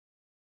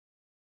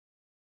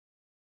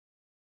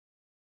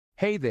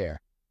Hey there,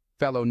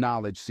 fellow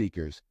knowledge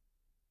seekers.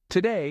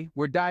 Today,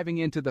 we're diving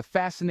into the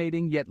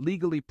fascinating yet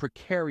legally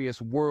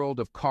precarious world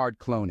of card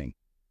cloning.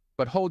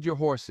 But hold your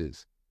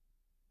horses.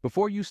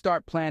 Before you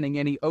start planning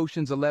any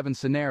Ocean's 11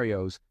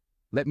 scenarios,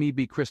 let me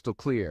be crystal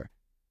clear.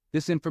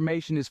 This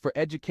information is for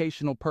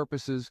educational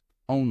purposes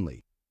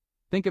only.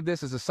 Think of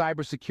this as a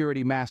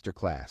cybersecurity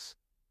masterclass.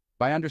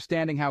 By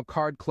understanding how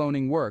card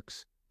cloning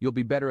works, you'll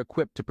be better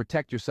equipped to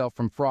protect yourself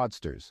from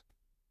fraudsters.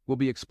 We'll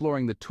be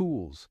exploring the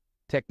tools,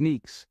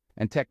 techniques,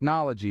 and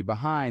technology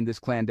behind this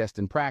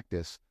clandestine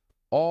practice,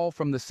 all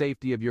from the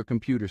safety of your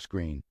computer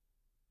screen.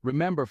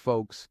 Remember,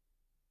 folks,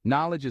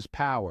 knowledge is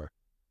power,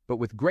 but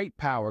with great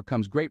power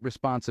comes great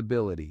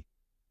responsibility.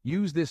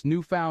 Use this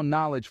newfound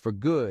knowledge for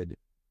good,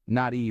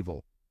 not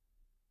evil.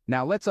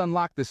 Now let's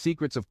unlock the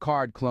secrets of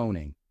card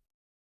cloning.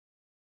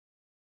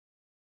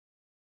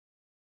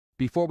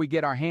 Before we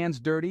get our hands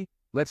dirty,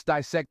 let's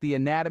dissect the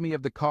anatomy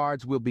of the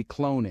cards we'll be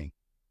cloning.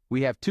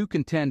 We have two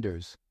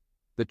contenders,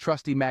 the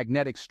trusty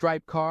magnetic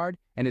stripe card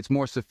and its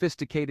more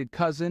sophisticated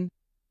cousin,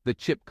 the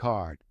chip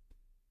card.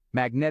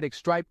 Magnetic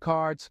stripe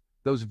cards,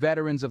 those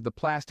veterans of the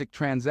plastic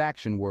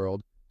transaction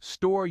world,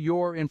 store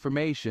your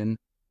information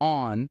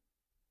on,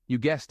 you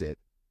guessed it,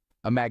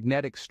 a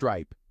magnetic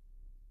stripe.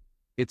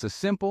 It's a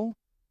simple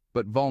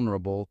but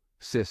vulnerable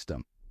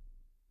system.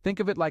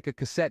 Think of it like a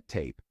cassette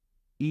tape,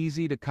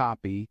 easy to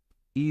copy,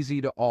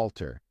 easy to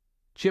alter.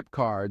 Chip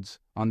cards,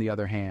 on the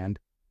other hand,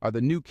 are the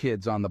new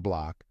kids on the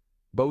block,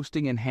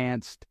 boasting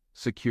enhanced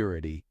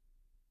security.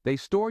 They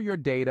store your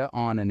data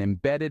on an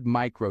embedded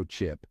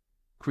microchip,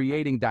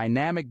 creating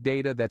dynamic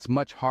data that's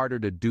much harder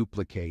to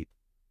duplicate.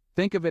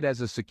 Think of it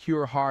as a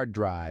secure hard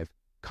drive,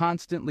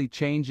 constantly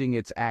changing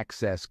its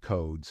access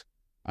codes.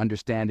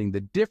 Understanding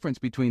the difference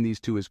between these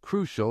two is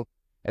crucial,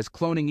 as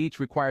cloning each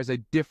requires a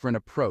different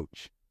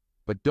approach.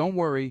 But don't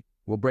worry,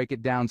 we'll break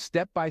it down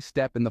step by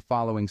step in the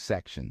following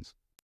sections.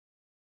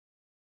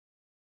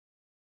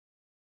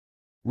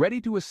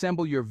 Ready to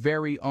assemble your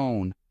very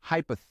own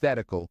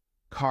hypothetical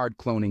card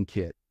cloning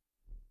kit.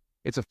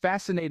 It's a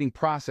fascinating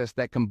process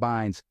that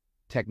combines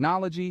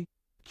technology,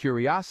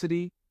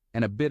 curiosity,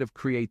 and a bit of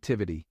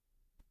creativity.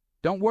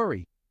 Don't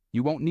worry,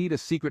 you won't need a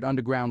secret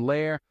underground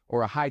lair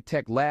or a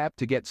high-tech lab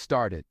to get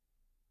started.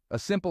 A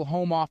simple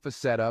home office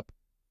setup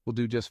will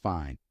do just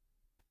fine.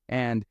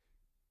 And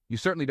you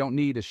certainly don't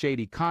need a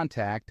shady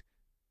contact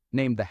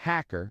named the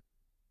hacker.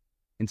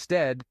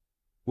 Instead,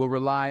 we'll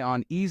rely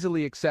on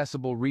easily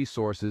accessible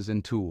resources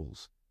and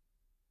tools.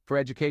 For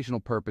educational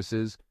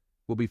purposes,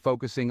 we'll be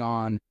focusing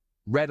on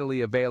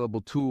readily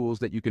available tools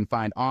that you can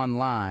find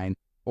online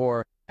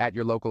or at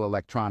your local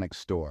electronics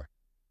store.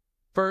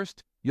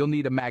 First, you'll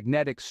need a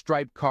magnetic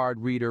stripe card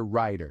reader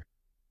writer.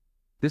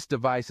 This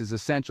device is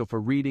essential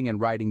for reading and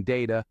writing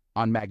data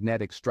on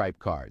magnetic stripe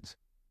cards.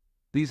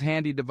 These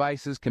handy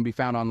devices can be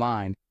found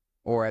online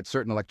or at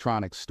certain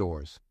electronics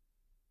stores.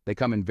 They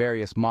come in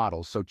various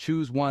models, so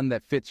choose one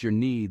that fits your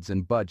needs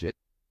and budget.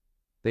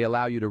 They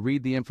allow you to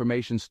read the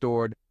information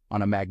stored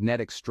on a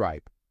magnetic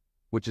stripe,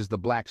 which is the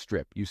black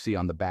strip you see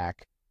on the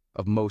back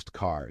of most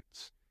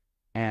cards,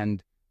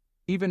 and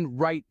even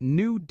write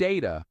new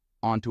data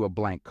onto a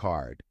blank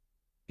card,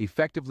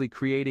 effectively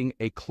creating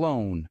a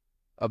clone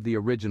of the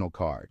original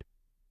card.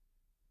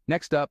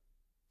 Next up,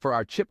 for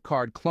our chip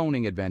card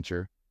cloning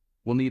adventure,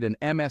 we'll need an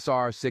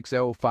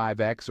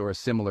MSR605X or a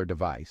similar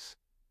device.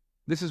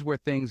 This is where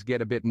things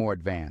get a bit more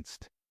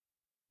advanced.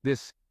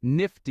 This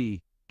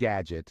nifty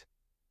gadget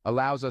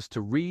allows us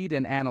to read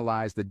and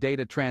analyze the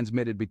data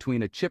transmitted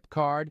between a chip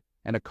card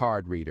and a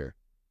card reader.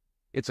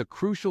 It's a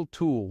crucial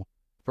tool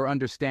for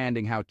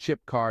understanding how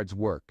chip cards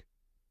work.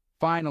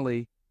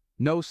 Finally,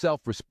 no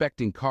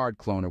self-respecting card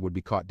cloner would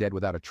be caught dead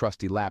without a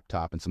trusty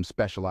laptop and some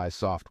specialized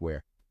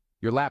software.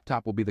 Your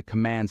laptop will be the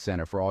command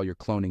center for all your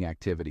cloning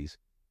activities.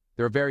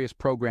 There are various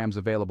programs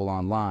available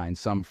online,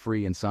 some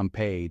free and some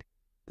paid,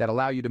 that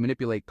allow you to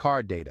manipulate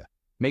card data.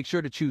 Make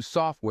sure to choose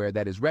software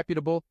that is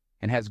reputable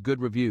and has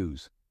good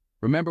reviews.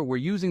 Remember, we're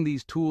using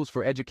these tools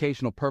for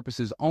educational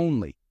purposes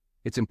only.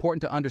 It's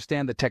important to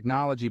understand the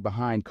technology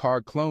behind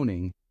card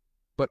cloning,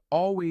 but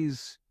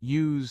always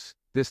use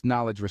this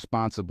knowledge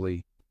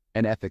responsibly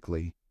and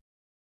ethically.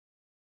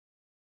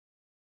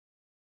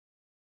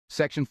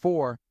 Section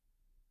 4,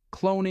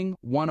 Cloning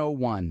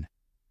 101.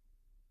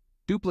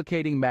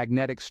 Duplicating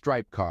magnetic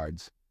stripe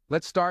cards.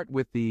 Let's start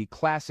with the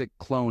classic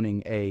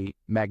cloning a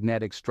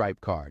magnetic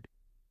stripe card.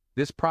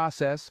 This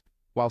process,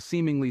 while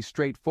seemingly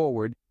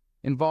straightforward,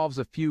 involves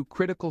a few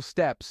critical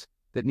steps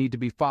that need to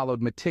be followed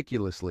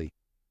meticulously.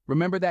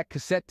 Remember that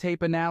cassette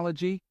tape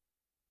analogy?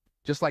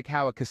 Just like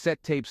how a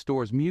cassette tape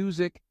stores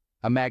music,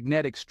 a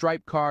magnetic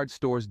stripe card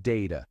stores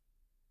data.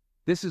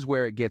 This is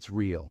where it gets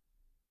real.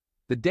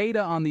 The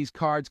data on these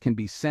cards can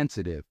be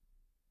sensitive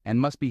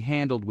and must be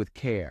handled with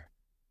care.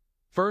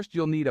 First,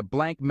 you'll need a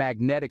blank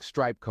magnetic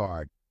stripe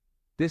card.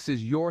 This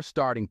is your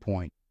starting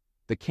point,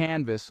 the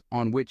canvas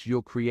on which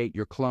you'll create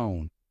your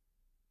clone.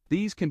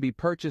 These can be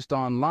purchased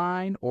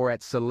online or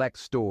at select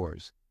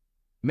stores.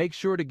 Make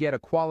sure to get a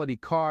quality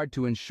card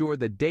to ensure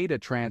the data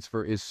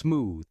transfer is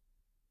smooth.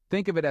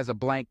 Think of it as a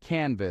blank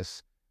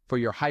canvas for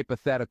your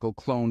hypothetical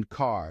cloned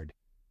card.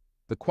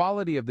 The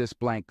quality of this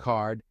blank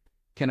card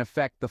can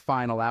affect the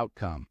final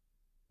outcome.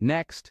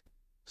 Next,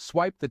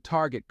 swipe the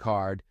target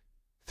card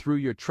through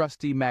your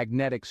trusty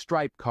magnetic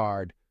stripe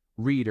card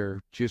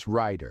reader, just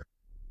writer.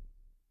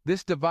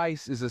 This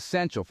device is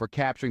essential for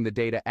capturing the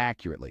data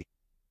accurately.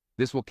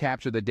 This will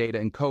capture the data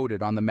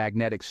encoded on the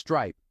magnetic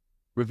stripe,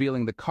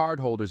 revealing the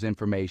cardholder's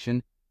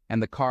information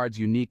and the card's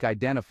unique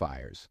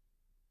identifiers.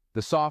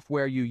 The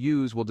software you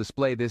use will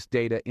display this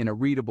data in a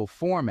readable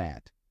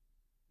format.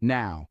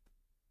 Now,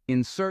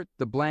 insert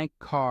the blank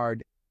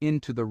card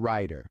into the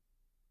writer,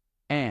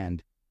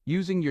 and,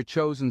 using your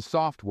chosen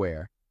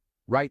software,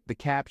 write the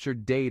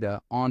captured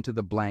data onto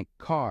the blank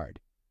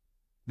card.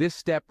 This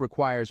step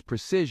requires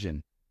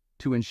precision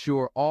to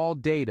ensure all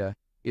data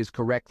is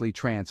correctly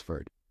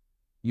transferred.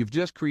 You've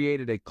just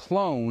created a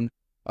clone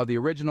of the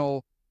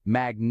original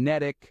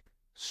magnetic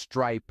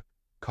stripe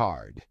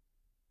card.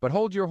 But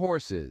hold your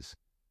horses.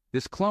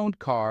 This cloned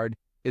card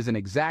is an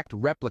exact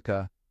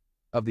replica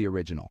of the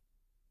original.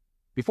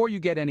 Before you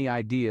get any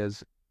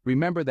ideas,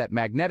 remember that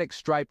magnetic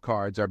stripe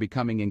cards are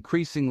becoming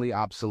increasingly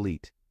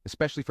obsolete,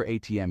 especially for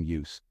ATM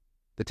use.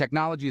 The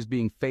technology is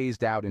being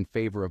phased out in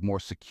favor of more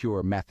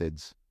secure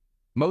methods.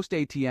 Most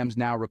ATMs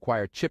now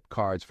require chip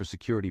cards for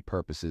security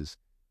purposes.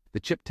 The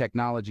chip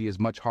technology is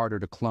much harder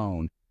to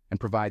clone and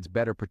provides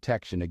better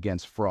protection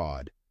against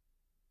fraud.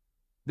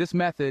 This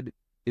method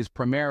is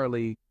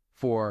primarily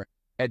for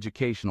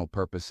educational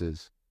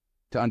purposes,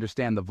 to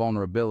understand the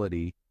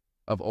vulnerability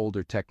of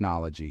older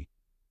technology.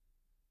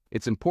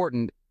 It's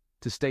important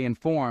to stay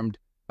informed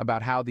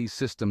about how these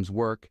systems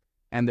work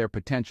and their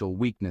potential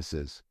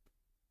weaknesses.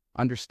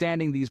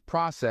 Understanding these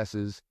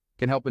processes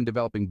can help in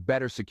developing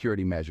better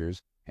security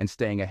measures and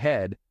staying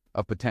ahead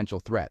of potential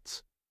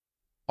threats.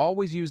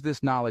 Always use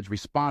this knowledge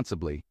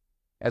responsibly.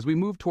 As we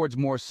move towards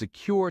more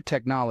secure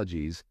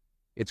technologies,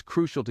 it's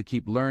crucial to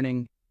keep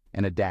learning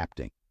and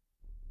adapting.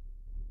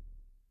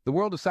 The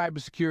world of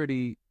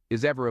cybersecurity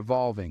is ever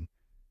evolving,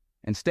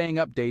 and staying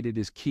updated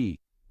is key.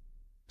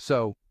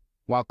 So,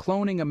 while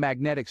cloning a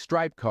magnetic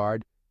stripe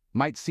card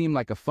might seem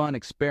like a fun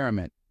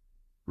experiment,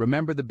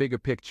 remember the bigger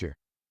picture.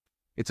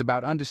 It's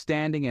about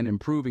understanding and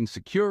improving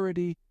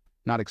security,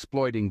 not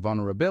exploiting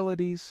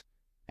vulnerabilities,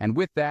 and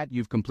with that,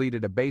 you've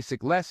completed a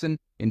basic lesson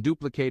in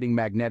duplicating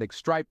magnetic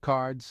stripe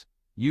cards.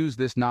 Use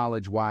this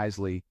knowledge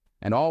wisely,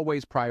 and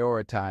always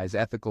prioritize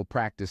ethical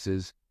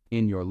practices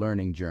in your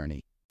learning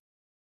journey.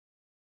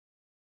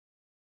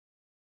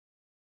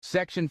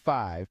 Section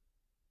 5.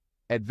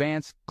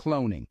 Advanced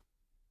Cloning.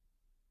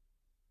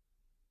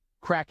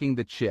 Cracking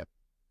the chip.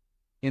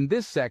 In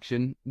this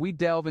section, we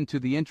delve into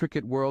the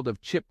intricate world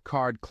of chip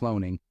card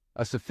cloning,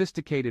 a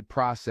sophisticated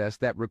process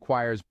that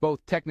requires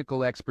both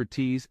technical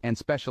expertise and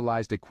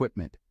specialized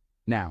equipment.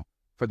 Now,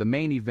 for the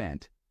main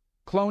event,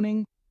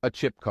 cloning a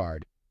chip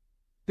card.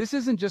 This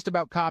isn't just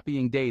about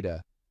copying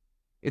data.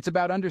 It's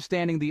about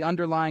understanding the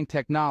underlying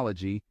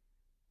technology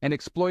and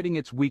exploiting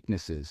its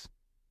weaknesses.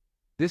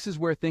 This is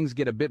where things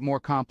get a bit more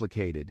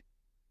complicated.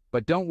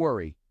 But don't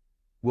worry,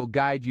 we'll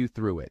guide you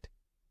through it.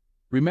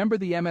 Remember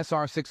the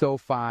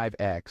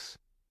MSR605X?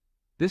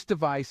 This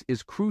device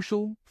is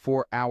crucial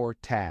for our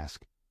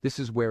task. This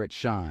is where it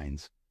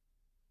shines.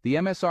 The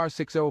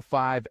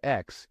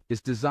MSR605X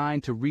is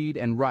designed to read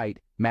and write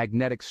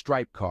magnetic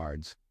stripe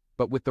cards,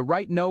 but with the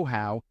right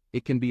know-how,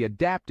 it can be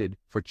adapted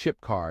for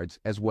chip cards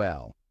as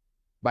well.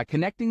 By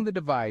connecting the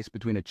device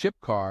between a chip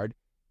card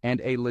and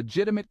a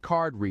legitimate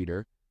card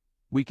reader,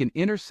 we can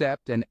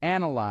intercept and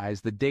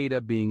analyze the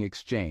data being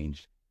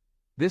exchanged.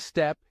 This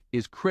step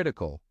is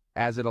critical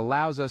as it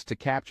allows us to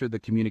capture the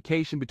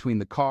communication between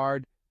the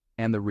card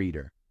and the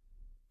reader.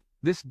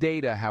 This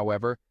data,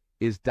 however,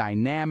 is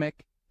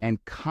dynamic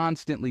and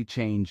constantly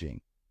changing,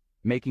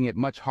 making it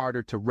much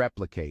harder to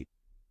replicate.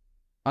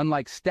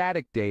 Unlike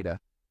static data,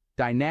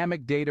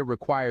 dynamic data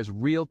requires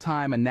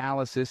real-time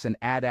analysis and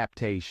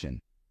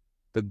adaptation.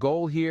 The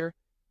goal here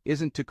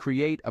isn't to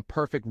create a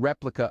perfect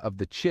replica of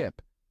the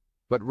chip,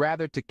 but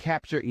rather to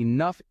capture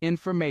enough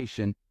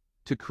information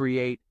to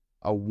create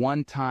a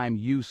one-time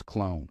use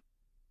clone.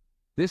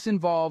 This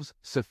involves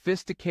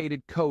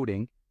sophisticated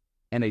coding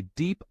and a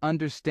deep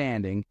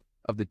understanding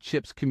of the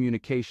chip's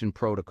communication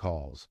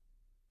protocols.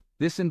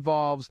 This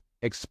involves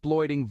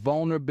exploiting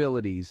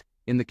vulnerabilities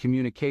in the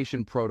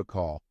communication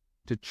protocol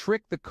to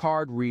trick the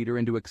card reader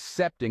into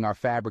accepting our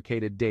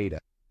fabricated data.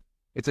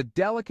 It's a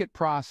delicate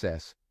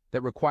process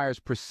that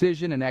requires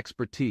precision and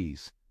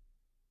expertise.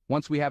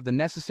 Once we have the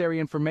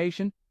necessary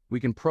information, we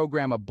can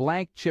program a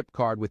blank chip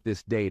card with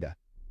this data.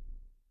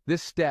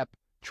 This step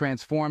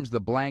transforms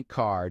the blank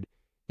card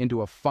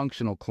into a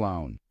functional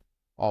clone,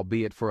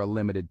 albeit for a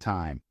limited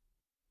time.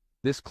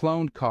 This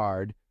cloned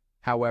card,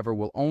 however,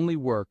 will only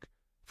work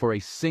for a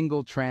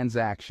single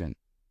transaction,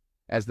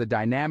 as the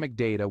dynamic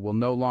data will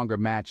no longer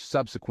match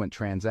subsequent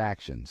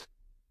transactions.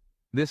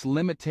 This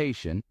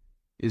limitation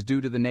is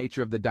due to the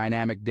nature of the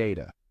dynamic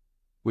data,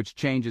 which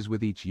changes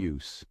with each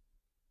use.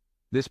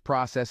 This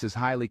process is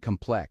highly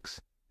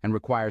complex and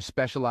requires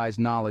specialized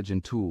knowledge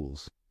and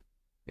tools.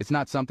 It's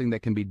not something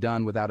that can be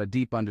done without a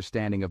deep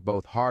understanding of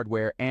both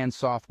hardware and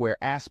software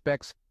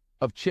aspects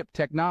of chip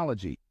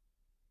technology.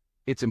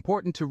 It's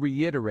important to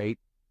reiterate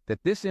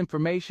that this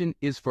information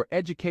is for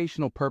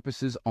educational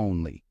purposes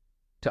only,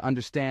 to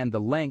understand the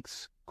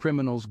lengths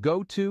criminals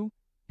go to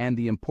and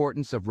the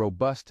importance of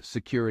robust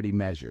security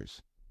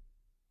measures.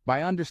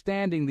 By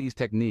understanding these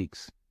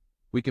techniques,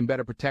 we can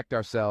better protect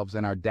ourselves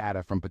and our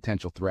data from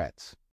potential threats.